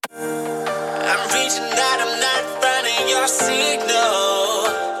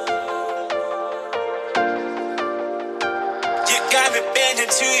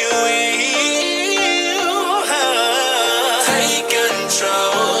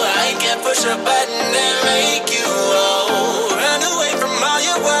a button and make you whole. Run away from all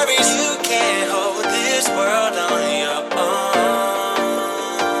your worries. You can't hold this world on your own.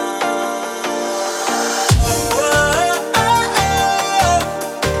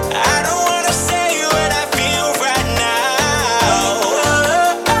 I don't wanna say what I feel right now.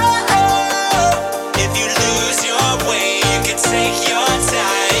 If you lose your way, you can take your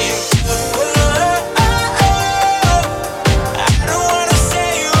time. I don't wanna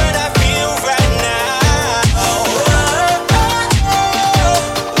say what I feel right now.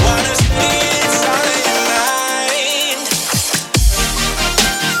 Wanna say it's all in your mind.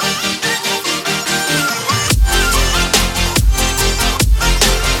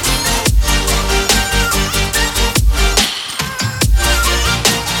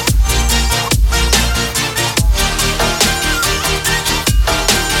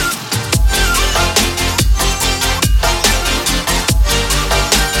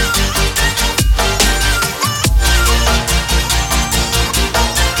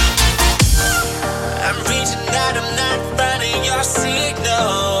 I'm reaching out, I'm not finding your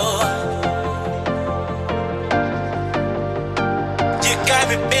signal. You got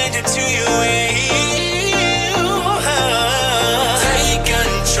me bending to your will. Take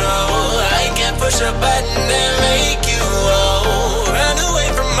control. I can push a button and make